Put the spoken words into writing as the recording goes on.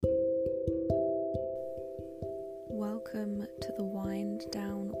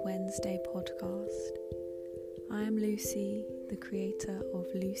podcast. I am Lucy, the creator of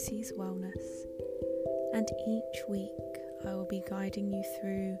Lucy's Wellness, and each week I will be guiding you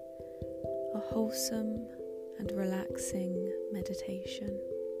through a wholesome and relaxing meditation.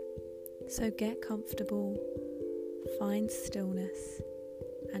 So get comfortable, find stillness,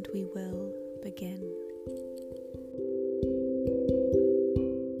 and we will begin.